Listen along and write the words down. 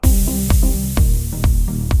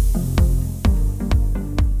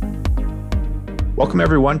Welcome,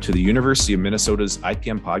 everyone, to the University of Minnesota's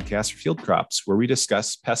IPM podcast for field crops, where we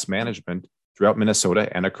discuss pest management throughout Minnesota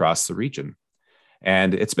and across the region.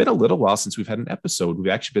 And it's been a little while since we've had an episode.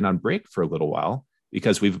 We've actually been on break for a little while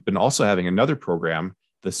because we've been also having another program,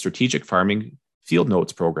 the Strategic Farming Field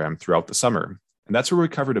Notes program, throughout the summer. And that's where we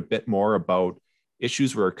covered a bit more about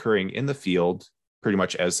issues were occurring in the field pretty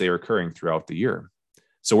much as they are occurring throughout the year.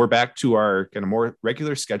 So we're back to our kind of more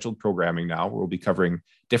regular scheduled programming now, where we'll be covering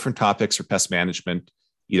different topics for pest management,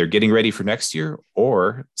 either getting ready for next year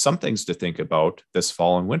or some things to think about this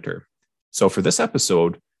fall and winter. So for this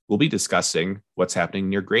episode, we'll be discussing what's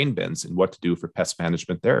happening near grain bins and what to do for pest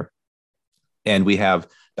management there. And we have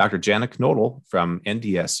Dr. Janet Knodel from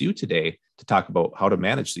NDSU today to talk about how to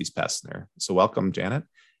manage these pests there. So welcome, Janet.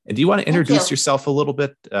 And do you want to introduce yourself a little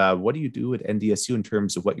bit? What do you do at NDSU in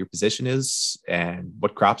terms of what your position is and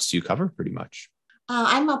what crops do you cover pretty much?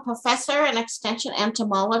 I'm a professor and extension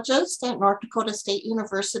entomologist at North Dakota State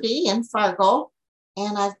University in Fargo.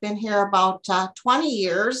 And I've been here about 20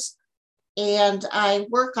 years. And I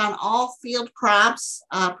work on all field crops,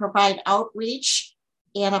 provide outreach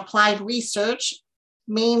and applied research.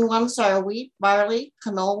 Main ones are wheat, barley,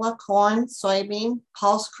 canola, corn, soybean,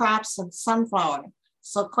 pulse crops, and sunflower.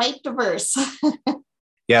 So quite diverse.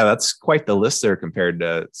 Yeah, that's quite the list there compared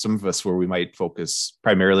to some of us where we might focus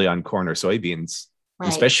primarily on corn or soybeans. Right.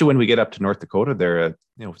 Especially when we get up to North Dakota, there,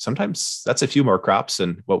 sometimes that's a few more crops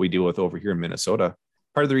than what we deal with over here in Minnesota.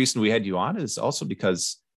 Part of the reason we had you on is also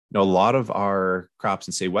because a lot of our crops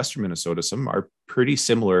in, say, Western Minnesota, some are pretty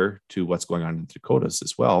similar to what's going on in the Dakotas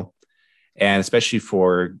as well. And especially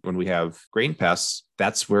for when we have grain pests,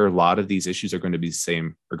 that's where a lot of these issues are going to be the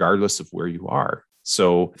same, regardless of where you are.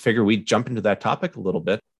 So I figure we jump into that topic a little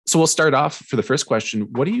bit. So we'll start off for the first question.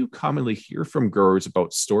 What do you commonly hear from growers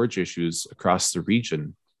about storage issues across the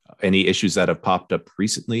region? Any issues that have popped up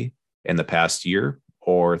recently in the past year,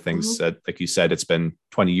 or things that, like you said, it's been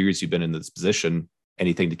 20 years you've been in this position?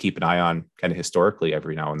 Anything to keep an eye on kind of historically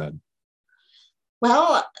every now and then?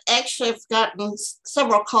 Well, actually, I've gotten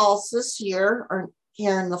several calls this year or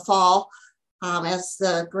here in the fall as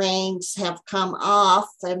the grains have come off.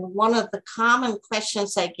 And one of the common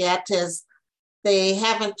questions I get is they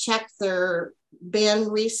haven't checked their bin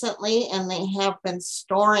recently and they have been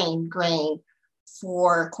storing grain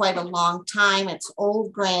for quite a long time. It's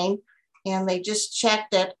old grain and they just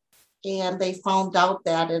checked it and they found out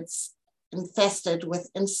that it's infested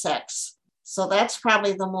with insects. So that's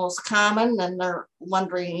probably the most common, and they're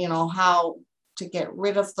wondering, how to get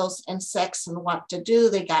rid of those insects and what to do.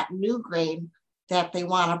 They got new grain that they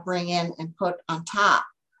want to bring in and put on top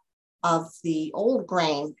of the old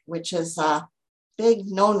grain, which is a big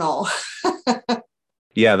no-no.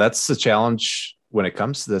 Yeah, that's the challenge when it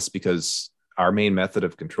comes to this, because our main method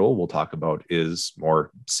of control we'll talk about is more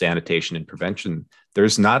sanitation and prevention.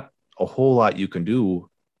 There's not a whole lot you can do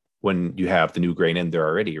when you have the new grain in there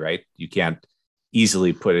already, right? You can't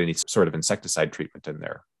easily put any sort of insecticide treatment in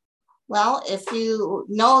there. Well, if you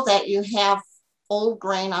know that you have old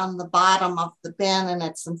grain on the bottom of the bin and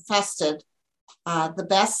it's infested, the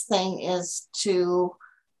best thing is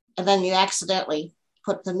and then you accidentally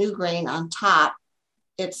put the new grain on top,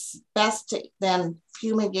 it's best to then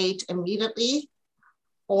fumigate immediately.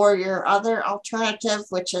 Or your other alternative,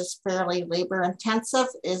 which is fairly labor intensive,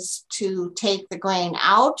 is to take the grain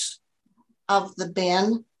out of the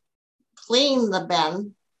bin, clean the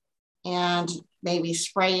bin, and maybe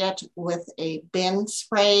spray it with a bin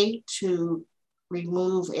spray to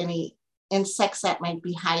remove any insects that might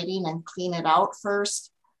be hiding and clean it out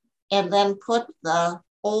first. And then put the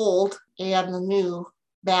old and the new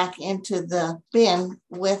back into the bin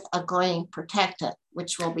with a grain protectant,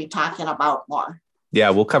 which we'll be talking about more. Yeah,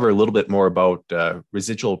 we'll cover a little bit more about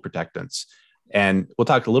residual protectants. And we'll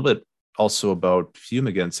talk a little bit also about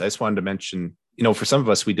fumigants. I just wanted to mention, for some of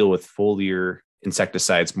us, we deal with foliar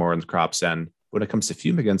insecticides more on the crops end. When it comes to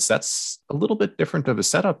fumigants, that's a little bit different of a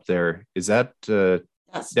setup there. Is that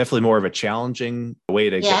Yes. Definitely more of a challenging way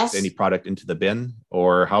to get any product into the bin?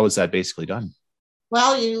 Or how is that basically done?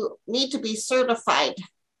 Well, you need to be certified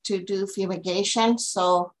to do fumigation.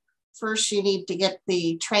 So first you need to get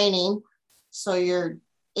the training so you're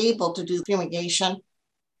able to do fumigation,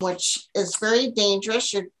 which is very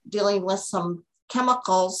dangerous. You're dealing with some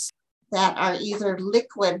chemicals that are either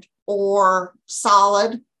liquid or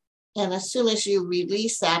solid. And as soon as you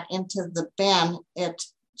release that into the bin, it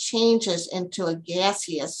changes into a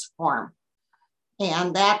gaseous form.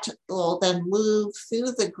 And that will then move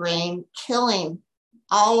through the grain, killing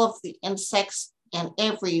all of the insects and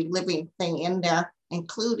every living thing in there,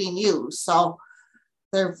 including you. So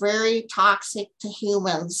they're very toxic to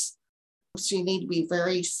humans. So you need to be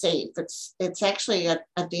very safe. It's actually a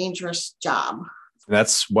dangerous job. And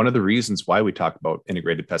that's one of the reasons why we talk about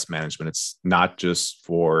integrated pest management. It's not just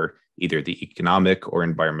for either the economic or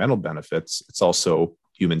environmental benefits, it's also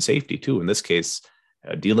human safety too. In this case,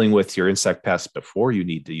 dealing with your insect pests before you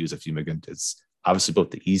need to use a fumigant is obviously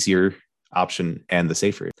both the easier option and the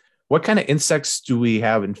safer. What kind of insects do we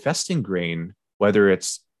have infesting grain, whether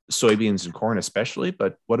it's soybeans and corn especially,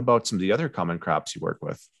 but what about some of the other common crops you work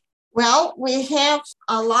with? Well, we have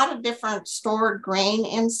a lot of different stored grain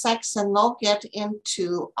insects, and they'll get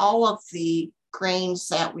into all of the grains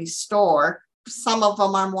that we store. Some of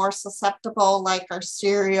them are more susceptible, like our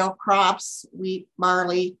cereal crops, wheat,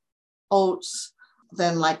 barley, oats,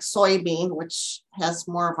 than like soybean, which has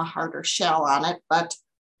more of a harder shell on it, but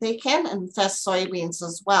they can infest soybeans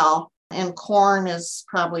as well. And corn is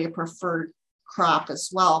probably a preferred crop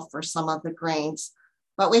as well for some of the grains.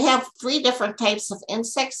 But we have 3 different types of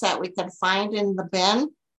insects that we can find in the bin.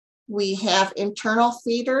 We have internal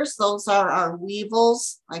feeders. Those are our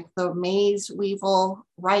weevils, like the maize weevil,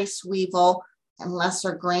 rice weevil, and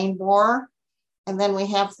lesser grain borer. And then we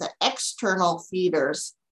have the external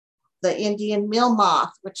feeders, the Indian meal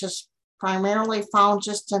moth, which is primarily found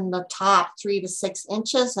just in the top 3 to 6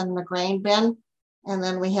 inches in the grain bin. And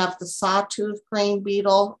then we have the sawtooth grain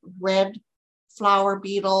beetle, red flower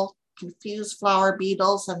beetle, confused flower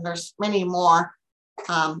beetles, and there's many more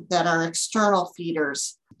that are external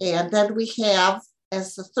feeders. And then we have,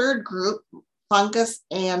 as the third group, fungus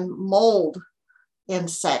and mold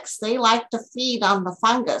insects. They like to feed on the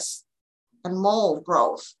fungus and mold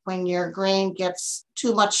growth. When your grain gets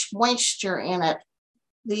too much moisture in it,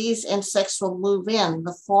 these insects will move in.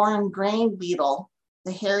 The foreign grain beetle,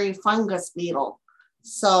 the hairy fungus beetle.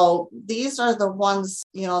 So these are the ones,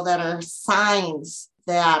 that are signs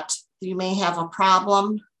that you may have a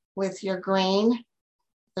problem with your grain.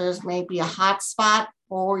 There's maybe a hot spot,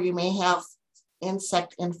 or you may have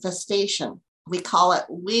insect infestation. We call it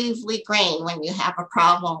weevily grain when you have a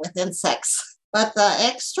problem with insects. But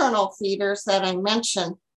the external feeders that I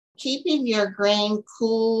mentioned, keeping your grain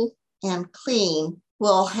cool and clean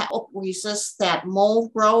will help resist that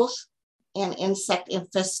mold growth and insect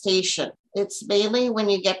infestation. It's mainly when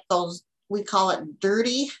you get those, we call it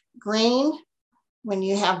dirty grain, when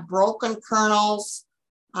you have broken kernels,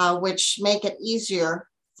 which make it easier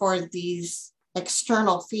for these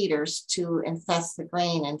external feeders to infest the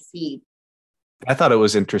grain and feed. I thought it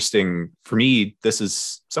was interesting. For me, this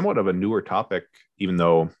is somewhat of a newer topic, even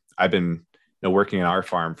though I've been working in our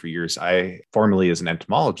farm for years. I formerly, as an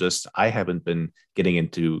entomologist, I haven't been getting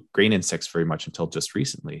into grain insects very much until just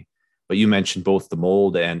recently. But you mentioned both the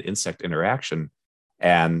mold and insect interaction.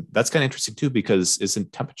 And that's kind of interesting too, because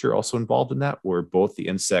isn't temperature also involved in that, where both the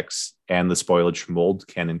insects and the spoilage from mold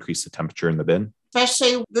can increase the temperature in the bin?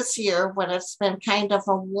 Especially this year when it's been kind of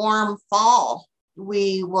a warm fall,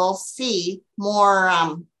 we will see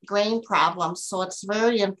more grain problems. So it's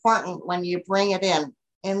very important when you bring it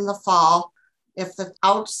in the fall, if the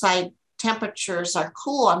outside temperatures are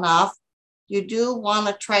cool enough, you do want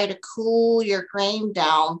to try to cool your grain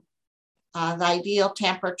down. The ideal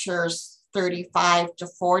temperature is 35 to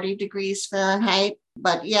 40 degrees Fahrenheit.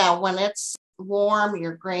 But yeah, when it's warm,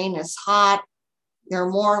 your grain is hot, you're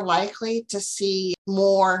more likely to see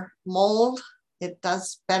more mold. It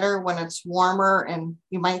does better when it's warmer, and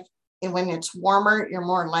when it's warmer, you're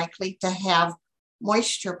more likely to have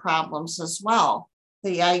moisture problems as well.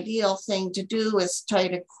 The ideal thing to do is try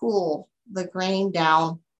to cool the grain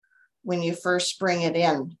down when you first bring it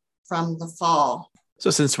in from the fall. So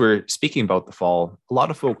since we're speaking about the fall, a lot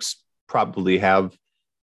of folks probably have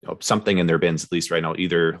something in their bins, at least right now,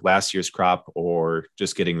 either last year's crop or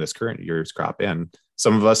just getting this current year's crop in.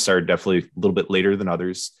 Some of us are definitely a little bit later than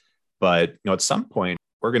others, but at some point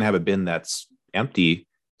we're going to have a bin that's empty,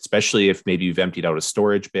 especially if maybe you've emptied out a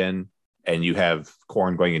storage bin and you have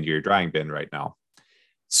corn going into your drying bin right now.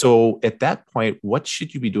 So at that point, what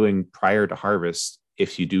should you be doing prior to harvest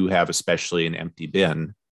if you do have especially an empty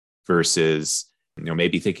bin versus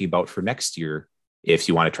maybe thinking about for next year if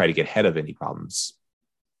you want to try to get ahead of any problems?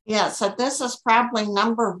 Yeah, so this is probably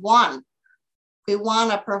number one. We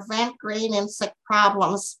want to prevent grain insect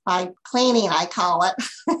problems by cleaning, I call it.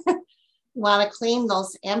 We want to clean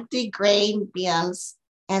those empty grain bins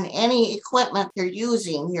and any equipment you're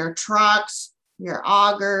using, your trucks, your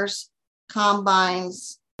augers,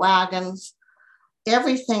 combines, wagons.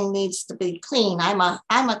 Everything needs to be clean. I'm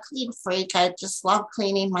a clean freak. I just love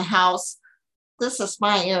cleaning my house. This is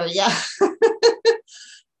my area.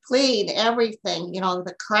 Clean everything,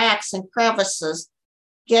 the cracks and crevices.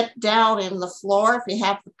 Get down in the floor if you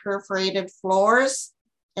have the perforated floors,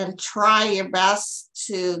 and try your best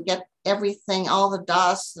to get everything, all the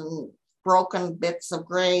dust and broken bits of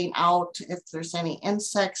grain out. If there's any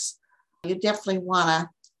insects, you definitely want to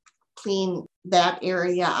clean that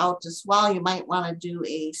area out as well. You might want to do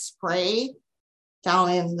a spray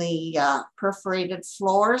down in the perforated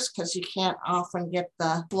floors, because you can't often get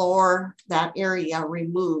the floor, that area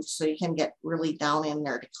removed, so you can get really down in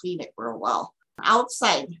there to clean it real well.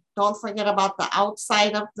 Outside, don't forget about the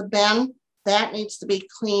outside of the bin. That needs to be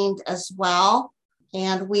cleaned as well.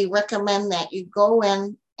 And we recommend that you go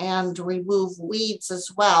in and remove weeds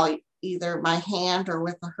as well, either by hand or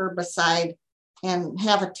with a herbicide, and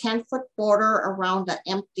have a 10-foot border around an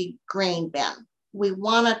empty grain bin. We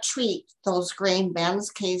want to treat those grain bins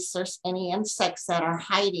in case there's any insects that are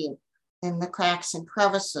hiding in the cracks and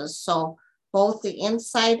crevices. So both the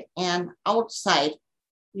inside and outside,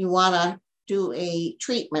 you want to do a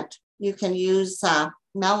treatment. You can use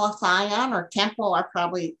malathion or Tempo are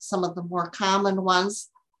probably some of the more common ones.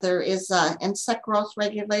 There is an insect growth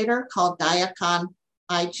regulator called Diacon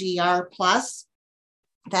IGR+.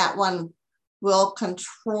 That one will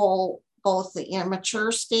control both the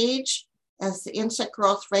immature stage. As the insect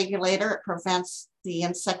growth regulator, it prevents the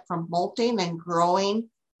insect from molting and growing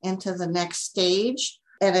into the next stage.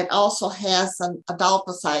 And it also has an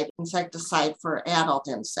adulticide insecticide for adult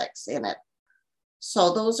insects in it.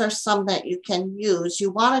 So those are some that you can use. You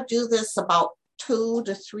want to do this about 2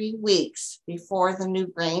 to 3 weeks before the new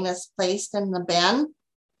grain is placed in the bin.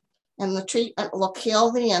 And the treatment will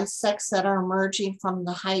kill the insects that are emerging from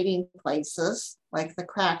the hiding places, like the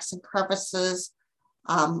cracks and crevices,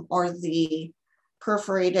 or the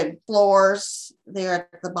perforated floors there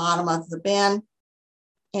at the bottom of the bin.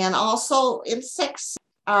 And also insects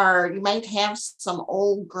you might have some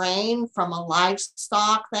old grain from a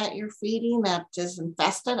livestock that you're feeding that is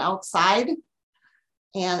infested outside,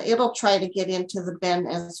 and it'll try to get into the bin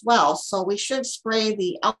as well. So we should spray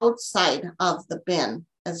the outside of the bin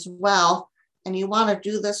as well. And you want to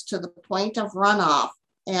do this to the point of runoff.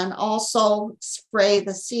 And also spray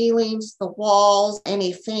the ceilings, the walls,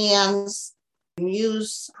 any fans.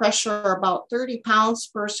 Use pressure about 30 pounds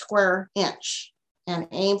per square inch and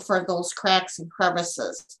aim for those cracks and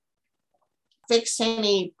crevices. Fix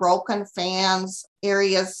any broken fans,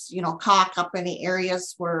 areas, caulk up any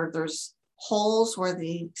areas where there's holes where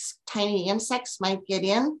the tiny insects might get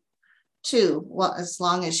in too. Well, as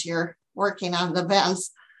long as you're working on the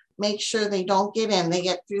bins, make sure they don't get in. They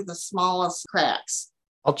get through the smallest cracks.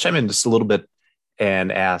 I'll chime in just a little bit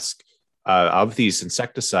and ask, of these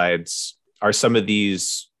insecticides, are some of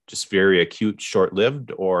these just very acute,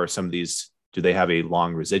 short-lived, or some of these, do they have a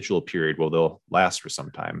long residual period where they'll last for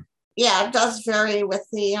some time? Yeah, it does vary with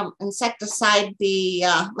the insecticide. The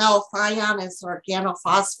malathion is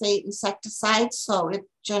organophosphate insecticide, so it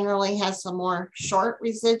generally has a more short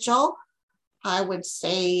residual. I would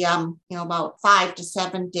say, about 5 to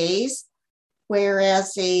 7 days.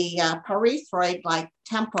 Whereas a pyrethroid like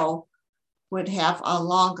Tempo would have a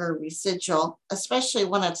longer residual, especially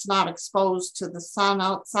when it's not exposed to the sun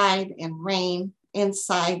outside and rain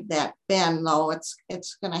inside that bin, though it's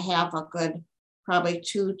going to have a good probably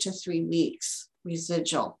 2 to 3 weeks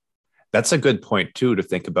residual. That's a good point, too, to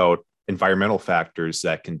think about environmental factors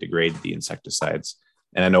that can degrade the insecticides.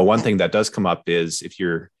 And I know one thing that does come up is if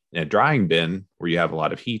you're in a drying bin where you have a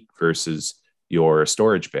lot of heat versus your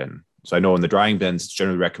storage bin. So I know in the drying bins, it's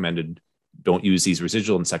generally recommended don't use these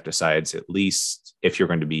residual insecticides, at least if you're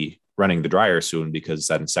going to be running the dryer soon, because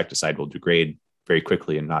that insecticide will degrade very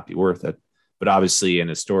quickly and not be worth it. But obviously in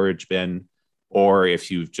a storage bin, or if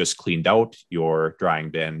you've just cleaned out your drying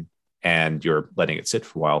bin and you're letting it sit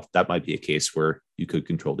for a while, that might be a case where you could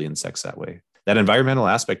control the insects that way. That environmental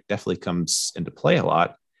aspect definitely comes into play a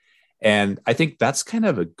lot. And I think that's kind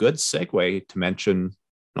of a good segue to mention,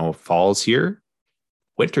 fall's here,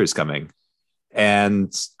 winter's coming.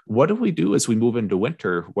 And what do we do as we move into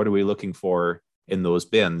winter? What are we looking for in those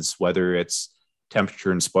bins, whether it's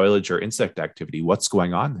temperature and spoilage or insect activity? What's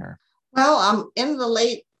going on there? Well, in the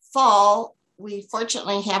late fall, we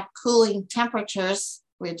fortunately have cooling temperatures,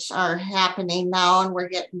 which are happening now, and we're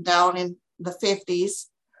getting down in the 50s.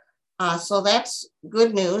 So that's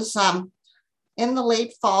good news. In the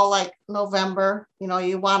late fall, like November,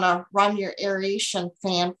 you want to run your aeration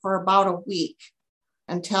fan for about a week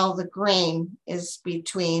until the grain is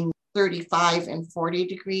between 35 and 40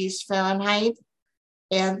 degrees Fahrenheit.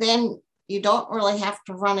 And then you don't really have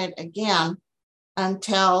to run it again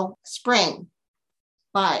until spring.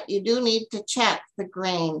 But you do need to check the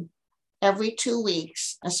grain every 2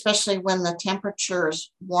 weeks, especially when the temperature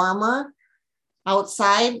is warmer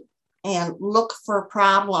outside, and look for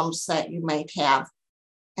problems that you might have.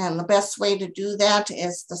 And the best way to do that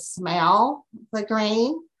is to smell the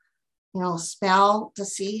grain. smell to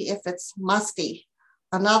see if it's musty.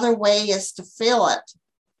 Another way is to feel it.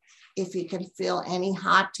 If you can feel any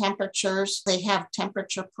hot temperatures, they have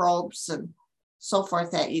temperature probes and so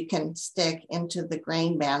forth that you can stick into the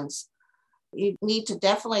grain bins. You need to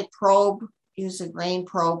definitely use a grain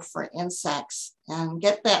probe for insects and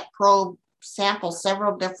get that probe, sample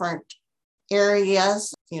several different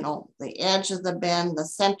areas, the edge of the bin, the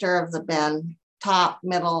center of the bin, top,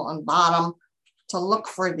 middle, and bottom, to look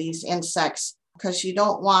for these insects, because you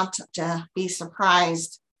don't want to be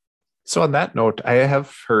surprised. So on that note, I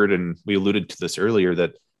have heard, and we alluded to this earlier,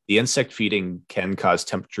 that the insect feeding can cause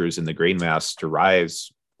temperatures in the grain mass to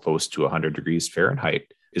rise close to 100 degrees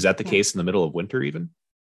Fahrenheit. Is that the case in the middle of winter even?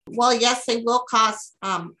 Well, yes, they will cause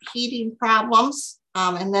heating problems,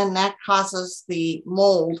 and then that causes the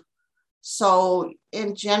mold. So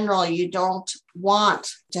in general, you don't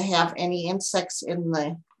want to have any insects in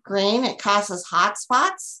the grain. It causes hot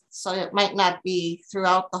spots. So it might not be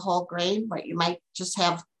throughout the whole grain, but you might just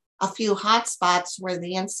have a few hot spots where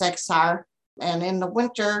the insects are. And in the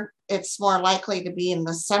winter, it's more likely to be in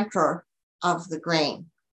the center of the grain.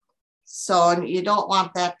 So you don't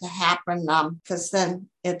want that to happen, because then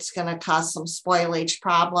it's going to cause some spoilage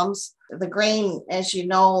problems. The grain, as you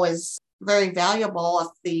know, is very valuable. If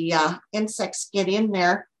the insects get in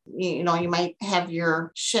there, you might have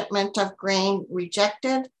your shipment of grain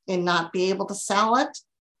rejected and not be able to sell it.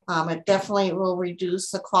 It definitely will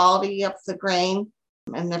reduce the quality of the grain.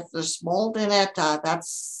 And if there's mold in it,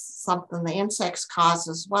 that's something the insects cause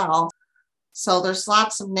as well. So there's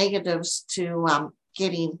lots of negatives to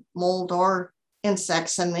getting mold or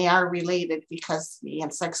insects, and they are related because the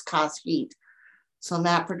insects cause heat. So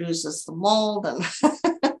that produces the mold, and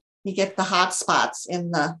you get the hot spots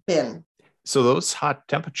in the bin. So those hot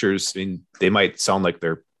temperatures, they might sound like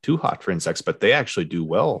they're too hot for insects, but they actually do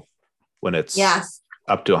well when it's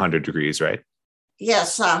up to 100 degrees, right?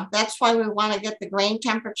 Yes, that's why we want to get the grain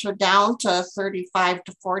temperature down to 35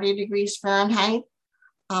 to 40 degrees Fahrenheit.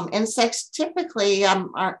 Insects typically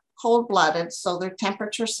are cold-blooded, so they're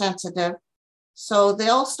temperature sensitive. So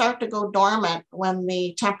they'll start to go dormant when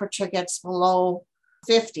the temperature gets below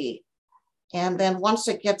 50. And then once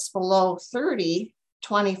it gets below 30,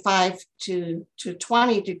 25 to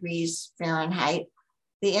 20 degrees Fahrenheit,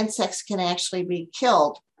 the insects can actually be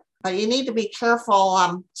killed. But you need to be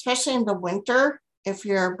careful, especially in the winter, if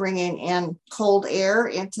you're bringing in cold air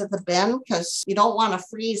into the bin, because you don't want to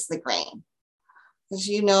freeze the grain. Because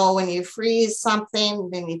when you freeze something,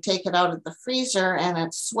 then you take it out of the freezer and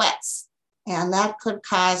it sweats. And that could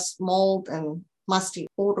cause mold and musty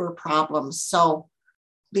odor problems. So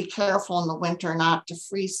be careful in the winter not to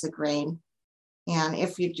freeze the grain. And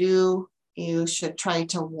if you do, you should try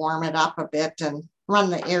to warm it up a bit and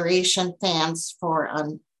run the aeration fans for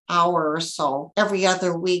an hour or so every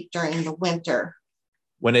other week during the winter.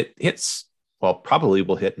 When it hits, probably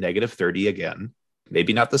will hit negative 30 again.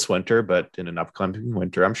 Maybe not this winter, but in an upcoming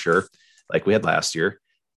winter, I'm sure, like we had last year.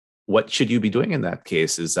 What should you be doing in that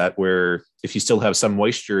case? Is that where, if you still have some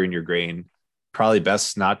moisture in your grain, probably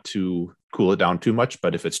best not to cool it down too much,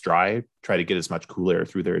 but if it's dry, try to get as much cool air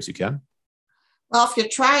through there as you can? Well, if you're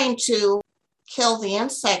trying to kill the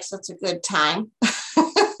insects, it's a good time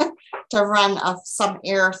to run some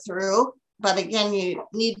air through. But again, you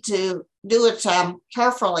need to do it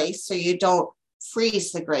carefully so you don't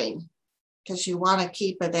freeze the grain, because you want to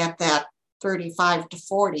keep it at that 35 to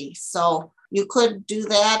 40. So you could do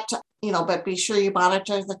that, but be sure you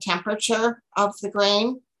monitor the temperature of the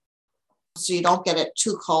grain so you don't get it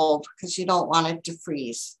too cold, because you don't want it to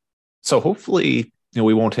freeze. So hopefully,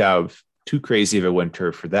 we won't have too crazy of a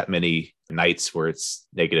winter for that many nights where it's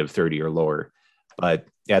negative 30 or lower. But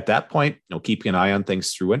at that point, keeping an eye on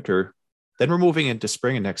things through winter. Then we're moving into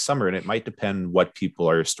spring and next summer, and it might depend what people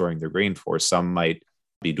are storing their grain for. Some might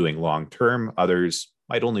be doing long term, others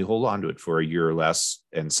might only hold on to it for a year or less,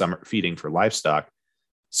 and some are feeding for livestock.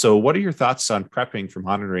 So what are your thoughts on prepping for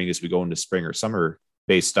monitoring as we go into spring or summer,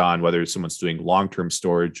 based on whether someone's doing long-term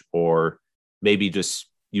storage or maybe just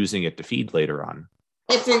using it to feed later on?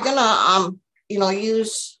 If you're gonna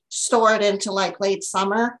store it into like late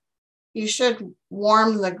summer, you should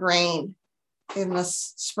warm the grain in the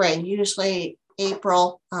spring, usually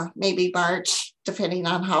April, maybe March, depending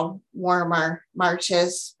on how warm our March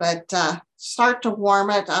is. But start to warm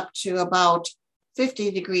it up to about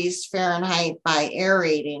 50 degrees Fahrenheit by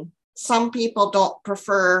aerating. Some people don't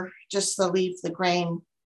prefer just to leave the grain,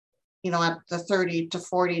 at the 30 to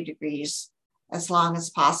 40 degrees as long as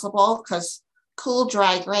possible, because cool,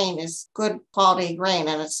 dry grain is good quality grain,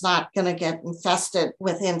 and it's not going to get infested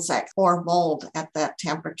with insects or mold at that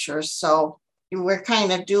temperature. So we're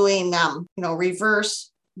kind of doing,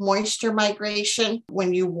 reverse moisture migration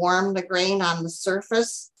when you warm the grain on the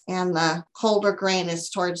surface, and the colder grain is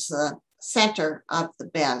towards the center of the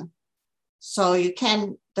bin. So you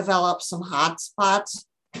can develop some hot spots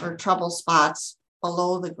or trouble spots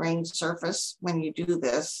below the grain surface when you do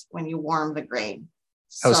this, when you warm the grain.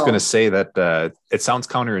 I was going to say that it sounds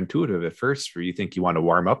counterintuitive at first, where you think you want to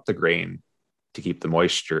warm up the grain to keep the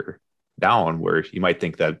moisture down, where you might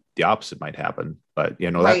think that the opposite might happen. But,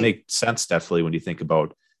 you know, that makes sense definitely when you think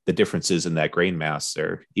about the differences in that grain mass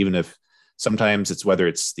there, even if sometimes it's whether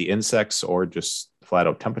it's the insects or just flat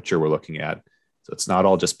out temperature we're looking at. So it's not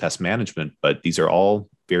all just pest management, but these are all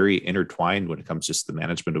very intertwined when it comes to just the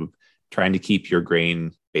management of trying to keep your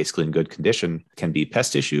grain basically in good condition. Can be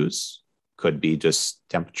pest issues, could be just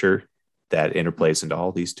temperature that interplays into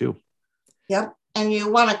all these too. Yep. And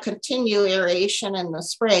you want to continue aeration in the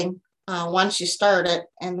spring once you start it,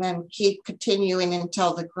 and then keep continuing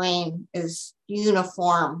until the grain is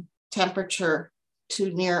uniform temperature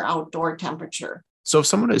to near outdoor temperature. So if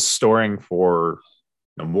someone is storing for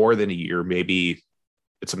more than a year, maybe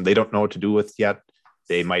it's something they don't know what to do with yet,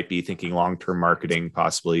 they might be thinking long-term marketing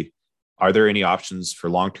possibly. Are there any options for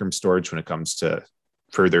long-term storage when it comes to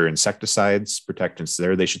further insecticides, protectants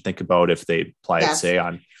there they should think about if they apply it, say,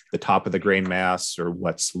 on the top of the grain mass or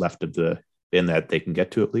what's left of the bin that they can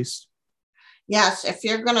get to at least? Yes, if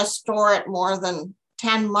you're going to store it more than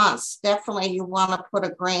 10 months, definitely you want to put a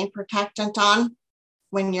grain protectant on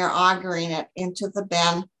when you're augering it into the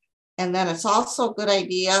bin. And then it's also a good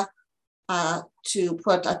idea to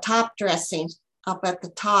put a top dressing up at the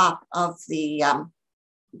top of the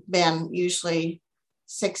bin, usually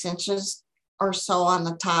 6 inches or so on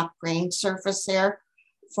the top grain surface there,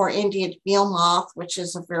 for Indian meal moth, which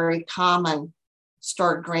is a very common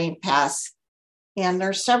stored grain pest. And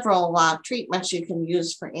there's several treatments you can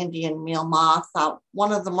use for Indian meal moth.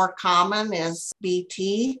 One of the more common is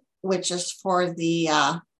BT, which is for the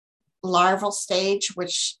larval stage,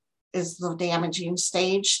 which is the damaging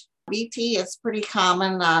stage. BT is pretty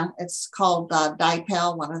common. It's called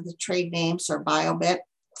Dipel, one of the trade names, or BioBit.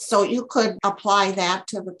 So you could apply that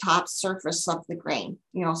to the top surface of the grain.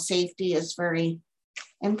 You know, safety is very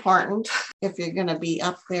important. If you're going to be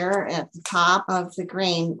up there at the top of the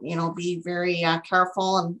grain, you know, be very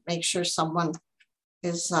careful and make sure someone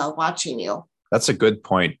is watching you. That's a good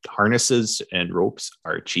point. Harnesses and ropes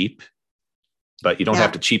are cheap, but you don't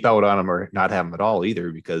have to cheap out on them or not have them at all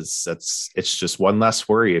either, because it's just one less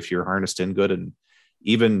worry if you're harnessed in good. And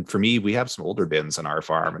even for me, we have some older bins on our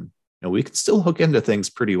farm, and we can still hook into things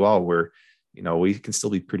pretty well where, we can still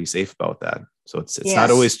be pretty safe about that. So it's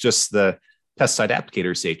not always just the pesticide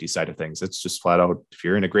applicator safety side of things. It's just flat out, if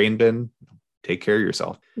you're in a grain bin, take care of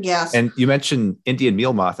yourself. Yes. And you mentioned Indian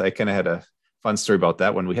meal moth. I kind of had a fun story about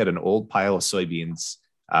that. When we had an old pile of soybeans,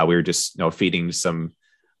 we were just, feeding some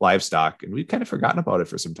livestock, and we'd kind of forgotten about it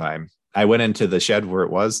for some time. I went into the shed where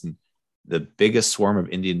it was, and the biggest swarm of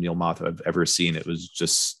Indian meal moth I've ever seen. It was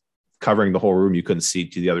just covering the whole room. You couldn't see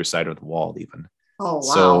to the other side of the wall even. Oh, wow.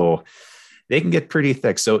 So they can get pretty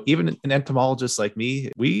thick. So even an entomologist like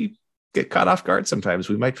me, we get caught off guard sometimes.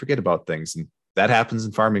 We might forget about things, and that happens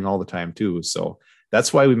in farming all the time too. So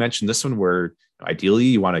that's why we mentioned this one, where ideally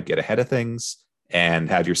you want to get ahead of things and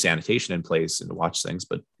have your sanitation in place and watch things,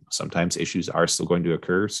 but sometimes issues are still going to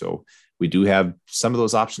occur. So we do have some of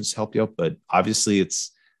those options to help you out, but obviously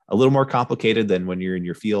it's a little more complicated than when you're in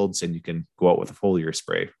your fields and you can go out with a foliar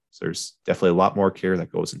spray. So there's definitely a lot more care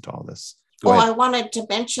that goes into all this. Go ahead. I wanted to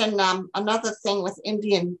mention another thing with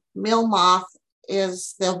Indian meal moth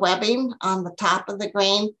is the webbing on the top of the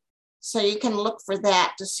grain. So you can look for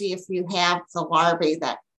that to see if you have the larvae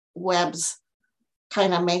that webs,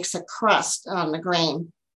 kind of makes a crust on the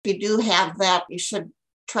grain. If you do have that, you should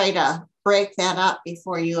try to break that up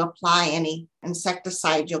before you apply any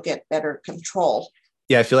insecticide. You'll get better control.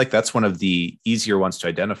 Yeah, I feel like that's one of the easier ones to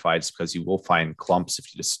identify, just because you will find clumps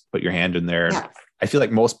if you just put your hand in there. Yeah. I feel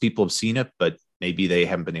like most people have seen it, but maybe they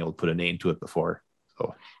haven't been able to put a name to it before.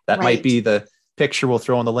 So that might be the picture we'll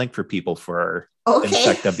throw in the link for people for our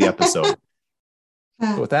insect of the episode.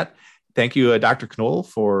 So with that, thank you, Dr. Knoll,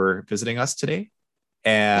 for visiting us today.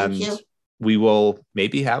 And we will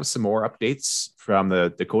maybe have some more updates from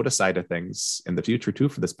the Dakota side of things in the future too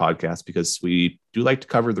for this podcast, because we do like to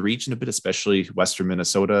cover the region a bit, especially Western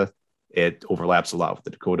Minnesota. It overlaps a lot with the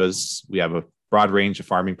Dakotas. We have a broad range of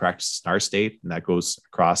farming practices in our state, and that goes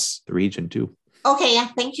across the region too. Okay,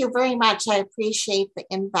 thank you very much. I appreciate the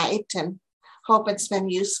invite and hope it's been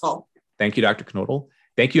useful. Thank you, Dr. Knoll.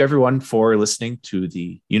 Thank you, everyone, for listening to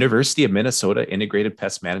the University of Minnesota Integrated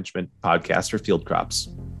Pest Management Podcast for Field Crops.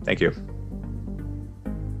 Thank you.